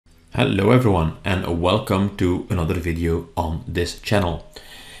Hello everyone and welcome to another video on this channel.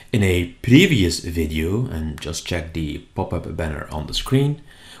 In a previous video, and just check the pop-up banner on the screen,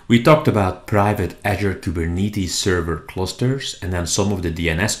 we talked about private Azure Kubernetes server clusters and then some of the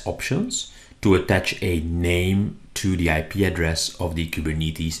DNS options to attach a name to the IP address of the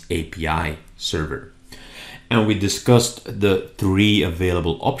Kubernetes API server. And we discussed the three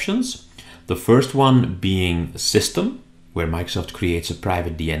available options. The first one being system, where Microsoft creates a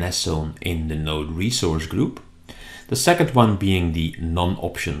private DNS zone in the node resource group. The second one being the none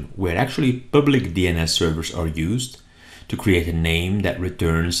option, where actually public DNS servers are used to create a name that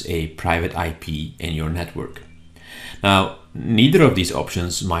returns a private IP in your network. Now, neither of these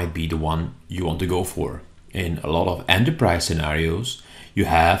options might be the one you want to go for. In a lot of enterprise scenarios, you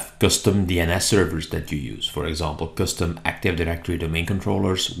have custom DNS servers that you use. For example, custom Active Directory domain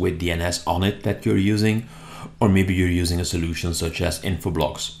controllers with DNS on it that you're using, or maybe you're using a solution such as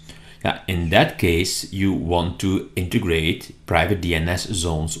Infoblox. In that case, you want to integrate private DNS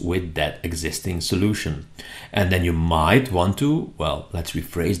zones with that existing solution. And then you might want to, well, let's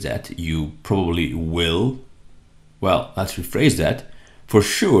rephrase that. You probably will, well, let's rephrase that. For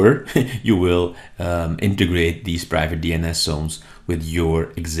sure, you will integrate these private DNS zones with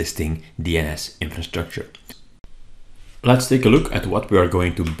your existing DNS infrastructure. Let's take a look at what we are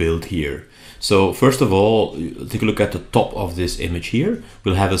going to build here. So first of all, take a look at the top of this image here.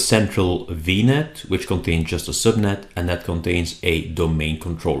 We'll have a central VNet, which contains just a subnet, and that contains a domain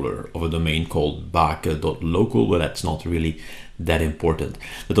controller of a domain called bake.local, but that's not really that important.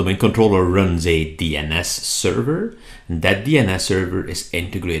 The domain controller runs a DNS server, and that DNS server is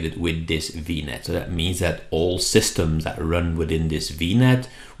integrated with this VNet. So that means that all systems that run within this VNet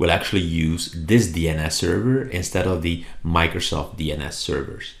will actually use this DNS server instead of the Microsoft DNS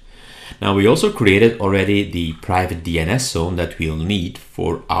servers. Now, we also created already the private DNS zone that we'll need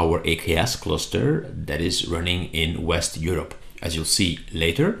for our AKS cluster that is running in West Europe. As you'll see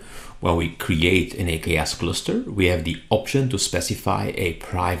later, when we create an AKS cluster, we have the option to specify a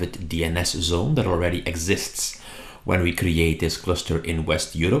private DNS zone that already exists. When we create this cluster in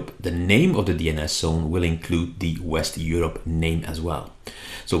West Europe, the name of the DNS zone will include the West Europe name as well.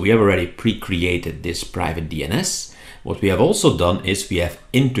 So we have already pre-created this private DNS. What we have also done is we have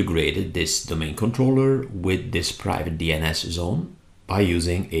integrated this domain controller with this private DNS zone by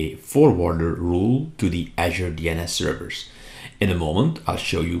using a forwarder rule to the Azure DNS servers. In a moment, I'll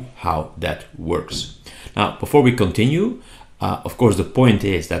show you how that works. Now, before we continue, of course, the point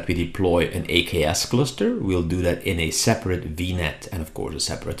is that we deploy an AKS cluster. We'll do that in a separate VNet and of course a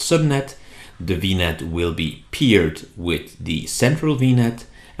separate subnet. The VNet will be paired with the central VNet.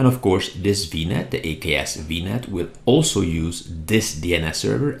 And of course, this VNet, the AKS VNet, will also use this DNS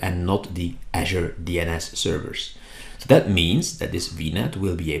server and not the Azure DNS servers. So that means that this VNet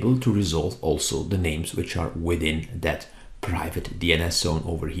will be able to resolve also the names which are within that private DNS zone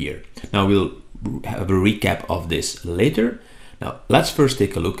over here. Now we'll have a recap of this later. Now let's first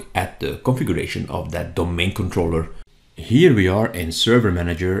take a look at the configuration of that domain controller. Here we are in Server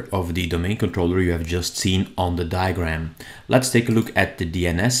Manager of the domain controller you have just seen on the diagram. Let's take a look at the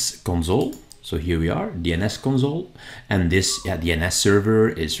DNS console. So here we are, DNS console, and this DNS server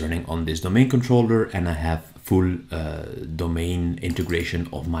is running on this domain controller, and I have full domain integration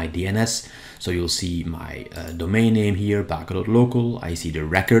of my DNS. So you'll see my domain name here, bake.local. I see the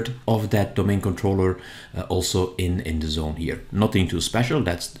record of that domain controller also in the zone here. Nothing too special.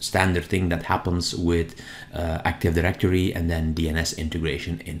 That's the standard thing that happens with Active Directory and then DNS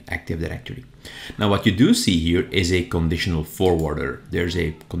integration in Active Directory. Now what you do see here is a conditional forwarder. There's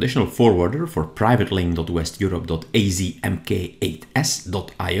a conditional forwarder for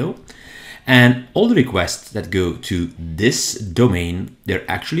privatelink.westeurope.azmk8s.io. And all the requests that go to this domain, they're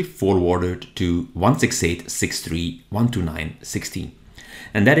actually forwarded to 168.63.129.16.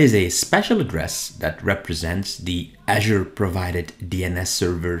 And that is a special address that represents the Azure provided DNS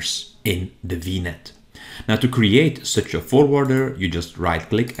servers in the VNet. Now, to create such a forwarder, you just right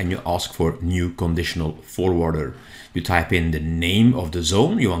click and you ask for new conditional forwarder. You type in the name of the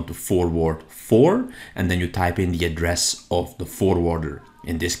zone you want to forward for, and then you type in the address of the forwarder.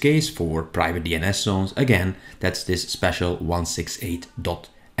 In this case, for private DNS zones, again, that's this special 168.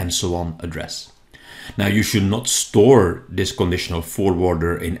 and so on address. Now, you should not store this conditional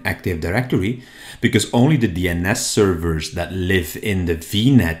forwarder in Active Directory because only the DNS servers that live in the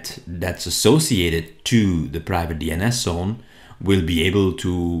VNet that's associated to the private DNS zone will be able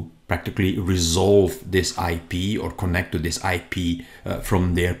to practically resolve this IP or connect to this IP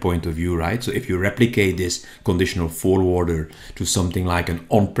from their point of view, right? So if you replicate this conditional forwarder to something like an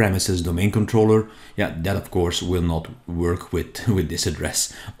on-premises domain controller, yeah, that of course will not work with this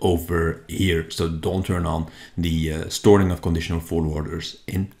address over here. So don't turn on the storing of conditional forwarders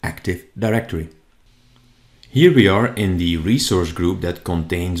in Active Directory. Here we are in the resource group that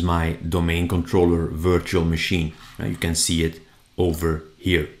contains my domain controller virtual machine. Now you can see it over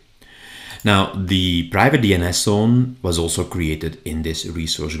here. Now, the private DNS zone was also created in this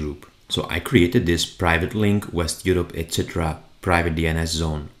resource group. So I created this private link, West Europe, etc. private DNS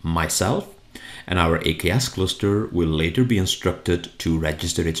zone myself, and our AKS cluster will later be instructed to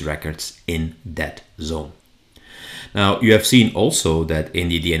register its records in that zone. Now, you have seen also that in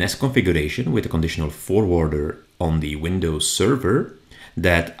the DNS configuration with a conditional forwarder on the Windows server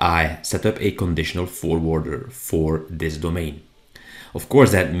that I set up a conditional forwarder for this domain. Of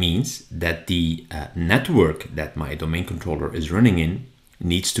course, that means that the network that my domain controller is running in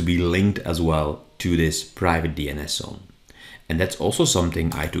needs to be linked as well to this private DNS zone. And that's also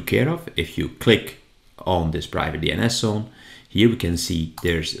something I took care of. If you click on this private DNS zone, here we can see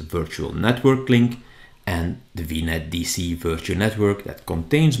there's a virtual network link, and the VNet DC virtual network that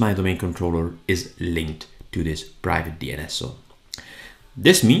contains my domain controller is linked to this private DNS zone.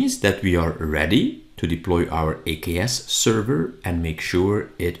 This means that we are ready to deploy our AKS server and make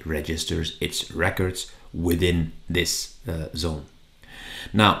sure it registers its records within this zone.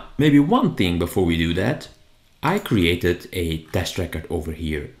 Now, maybe one thing before we do that, I created a test record over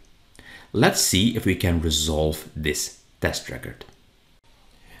here. Let's see if we can resolve this test record.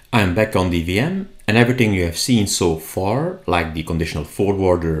 I'm back on the VM, and everything you have seen so far, like the conditional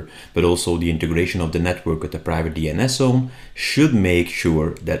forwarder, but also the integration of the network with the private DNS zone, should make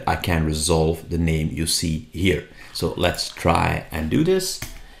sure that I can resolve the name you see here. So let's try and do this.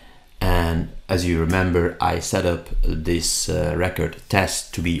 And as you remember, I set up this record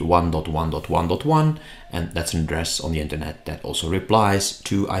test to be 1.1.1.1, and that's an address on the internet that also replies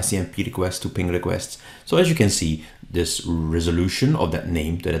to ICMP requests, to ping requests. So as you can see, this resolution of that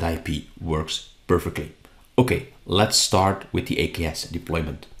name to that IP works perfectly. Okay, let's start with the AKS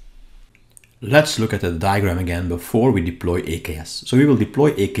deployment. Let's look at the diagram again before we deploy AKS. So we will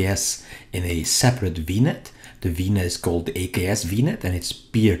deploy AKS in a separate VNet. The VNet is called the AKS VNet, and it's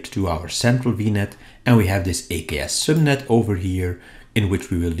peered to our central VNet. And we have this AKS subnet over here in which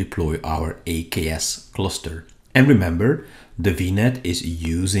we will deploy our AKS cluster. And remember, the VNet is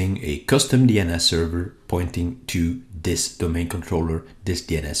using a custom DNS server pointing to this domain controller, this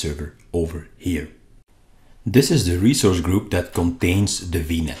DNS server over here. This is the resource group that contains the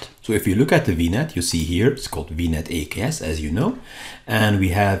VNet. So if you look at the VNet, you see here, it's called VNet AKS, as you know. And we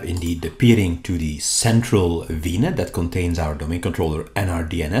have indeed the peering to the central VNet that contains our domain controller and our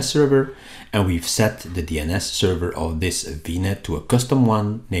DNS server. And we've set the DNS server of this VNet to a custom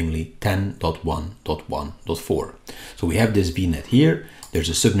one, namely 10.1.1.4. So we have this VNet here. There's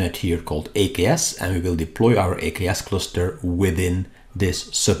a subnet here called AKS, and we will deploy our AKS cluster within this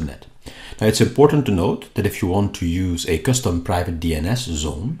subnet. Now, it's important to note that if you want to use a custom private DNS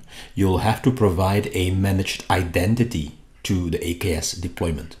zone, you'll have to provide a managed identity to the AKS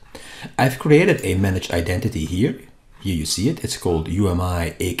deployment. I've created a managed identity here. Here you see it. It's called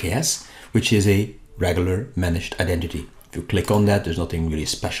UMI AKS, which is a regular managed identity. If you click on that, there's nothing really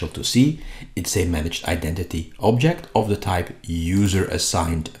special to see. It's a managed identity object of the type user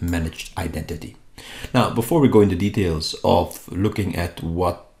assigned managed identity. Now, before we go into details of looking at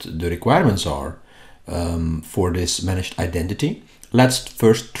what the requirements are for this managed identity, let's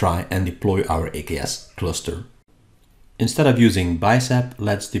first try and deploy our AKS cluster. Instead of using Bicep,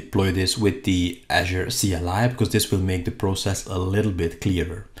 let's deploy this with the Azure CLI, because this will make the process a little bit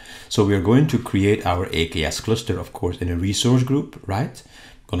clearer. So we are going to create our AKS cluster, of course, in a resource group, right?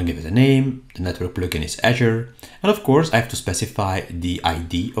 I'm going to give it a name. The network plugin is Azure. And of course, I have to specify the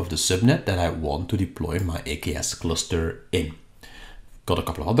ID of the subnet that I want to deploy my AKS cluster in. Got a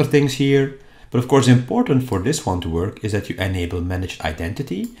couple of other things here. But of course, important for this one to work is that you enable managed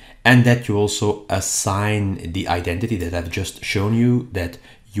identity and that you also assign the identity that I've just shown you, that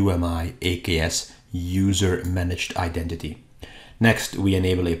UMI AKS user managed identity. Next, we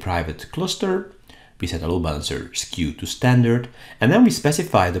enable a private cluster. We set a load balancer skew to standard, and then we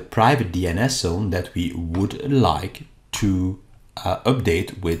specify the private DNS zone that we would like to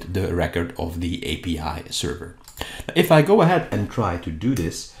update with the record of the API server. Now, if I go ahead and try to do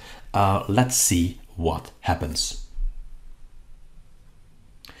this, let's see what happens.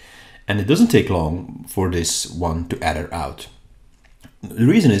 And it doesn't take long for this one to error out. The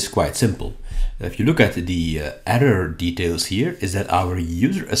reason is quite simple. If you look at the error details here, is that our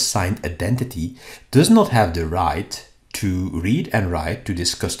user assigned identity does not have the right to read and write to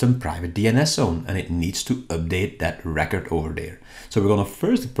this custom private DNS zone, and it needs to update that record over there. So we're going to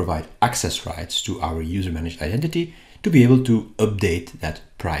first provide access rights to our user managed identity to be able to update that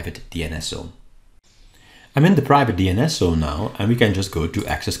private DNS zone. I'm in the private DNS zone now, and we can just go to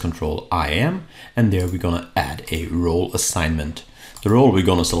access control IAM, and there we're going to add a role assignment. The role we're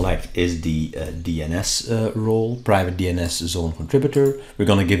going to select is the DNS role, private DNS zone contributor. We're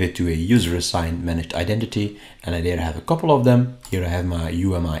going to give it to a user assigned managed identity, and I there have a couple of them. Here I have my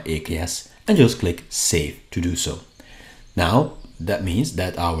UMI AKS, and just click save to do so. Now that means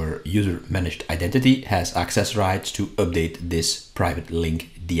that our user managed identity has access rights to update this private link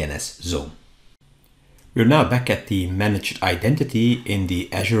DNS zone. We're now back at the managed identity in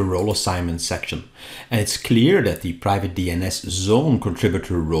the Azure role assignment section, and it's clear that the private DNS zone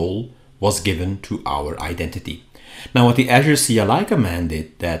contributor role was given to our identity. Now what the Azure CLI command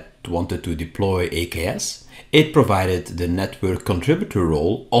did that wanted to deploy AKS, it provided the network contributor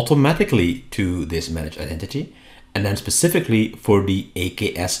role automatically to this managed identity, and then specifically for the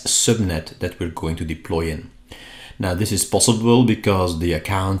AKS subnet that we're going to deploy in. Now this is possible because the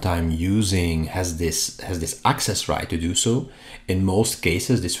account I'm using has this access right to do so. In most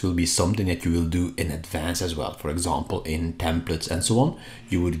cases, this will be something that you will do in advance as well. For example, in templates and so on,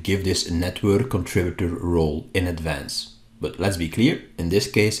 you would give this network contributor role in advance. But let's be clear, in this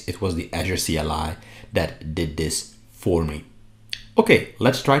case, it was the Azure CLI that did this for me. Okay,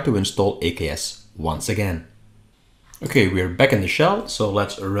 let's try to install AKS once again. Okay, we're back in the shell, so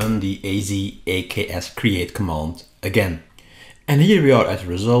let's run the az AKS create command again. And here we are at the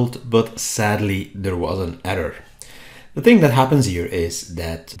result, but sadly there was an error. The thing that happens here is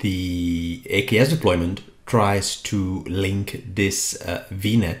that the AKS deployment tries to link this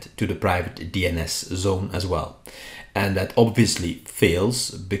VNet to the private DNS zone as well. And that obviously fails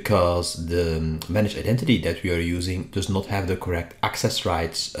because the managed identity that we are using does not have the correct access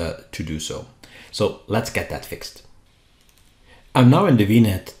rights to do so. So let's get that fixed. I'm now in the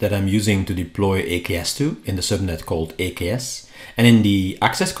VNet that I'm using to deploy AKS to in the subnet called AKS, and in the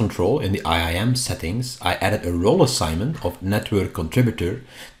access control in the IAM settings, I added a role assignment of network contributor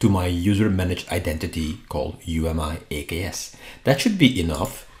to my user managed identity called UMI AKS. That should be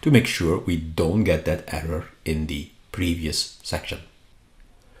enough to make sure we don't get that error in the previous section.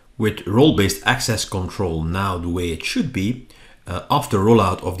 With role-based access control now the way it should be, after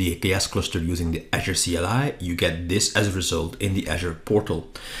rollout of the AKS cluster using the Azure CLI, you get this as a result in the Azure portal.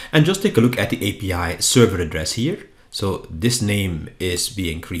 And just take a look at the API server address here. So this name is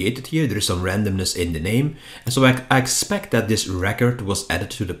being created here. There is some randomness in the name. And so I expect that this record was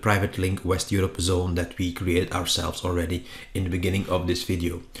added to the private link West Europe zone that we created ourselves already in the beginning of this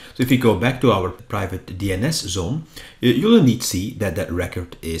video. So if we go back to our private DNS zone, you'll indeed see that that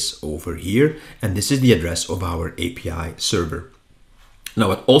record is over here. And this is the address of our API server. Now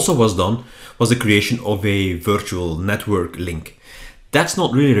what also was done was the creation of a virtual network link. That's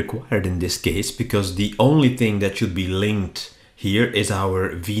not really required in this case because the only thing that should be linked here is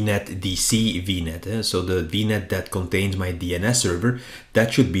our VNet DC VNet. So the VNet that contains my DNS server,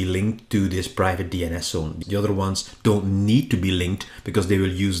 that should be linked to this private DNS zone. The other ones don't need to be linked because they will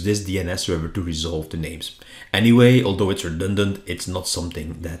use this DNS server to resolve the names. Anyway, although it's redundant, it's not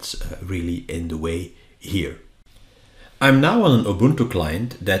something that's really in the way here. I'm now on an Ubuntu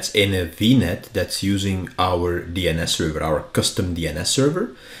client that's in a VNet that's using our DNS server, our custom DNS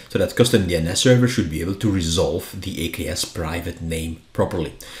server. So that custom DNS server should be able to resolve the AKS private name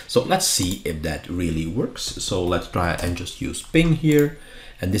properly. So let's see if that really works. So let's try and just use ping here.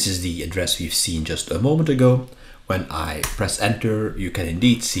 And this is the address we've seen just a moment ago. When I press enter, you can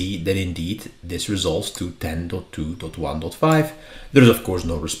indeed see that indeed this resolves to 10.2.1.5. There is of course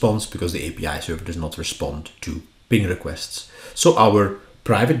no response because the API server does not respond to ping requests. So our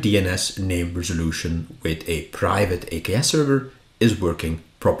private DNS name resolution with a private AKS server is working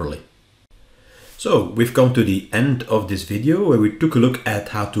properly. So we've come to the end of this video where we took a look at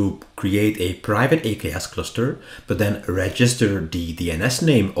how to create a private AKS cluster, but then register the DNS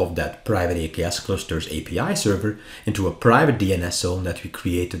name of that private AKS cluster's API server into a private DNS zone that we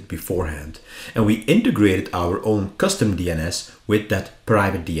created beforehand. And we integrated our own custom DNS with that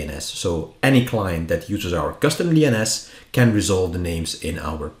private DNS. So any client that uses our custom DNS can resolve the names in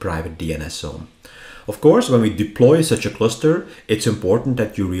our private DNS zone. Of course, when we deploy such a cluster, it's important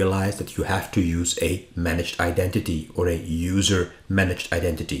that you realize that you have to use a managed identity or a user managed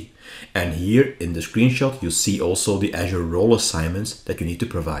identity. And here in the screenshot, you see also the Azure role assignments that you need to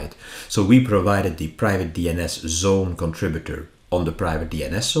provide. So we provided the private DNS zone contributor on the Private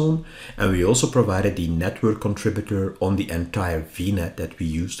DNS Zone, and we also provided the network contributor on the entire VNet that we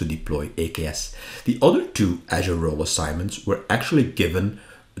use to deploy AKS. The other two Azure role assignments were actually given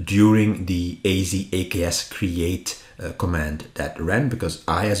during the AZ AKS create command that ran, because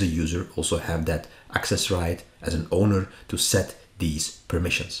I as a user also have that access right as an owner to set these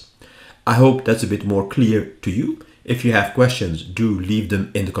permissions. I hope that's a bit more clear to you. If you have questions, do leave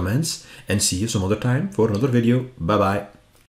them in the comments, and see you some other time for another video. Bye bye.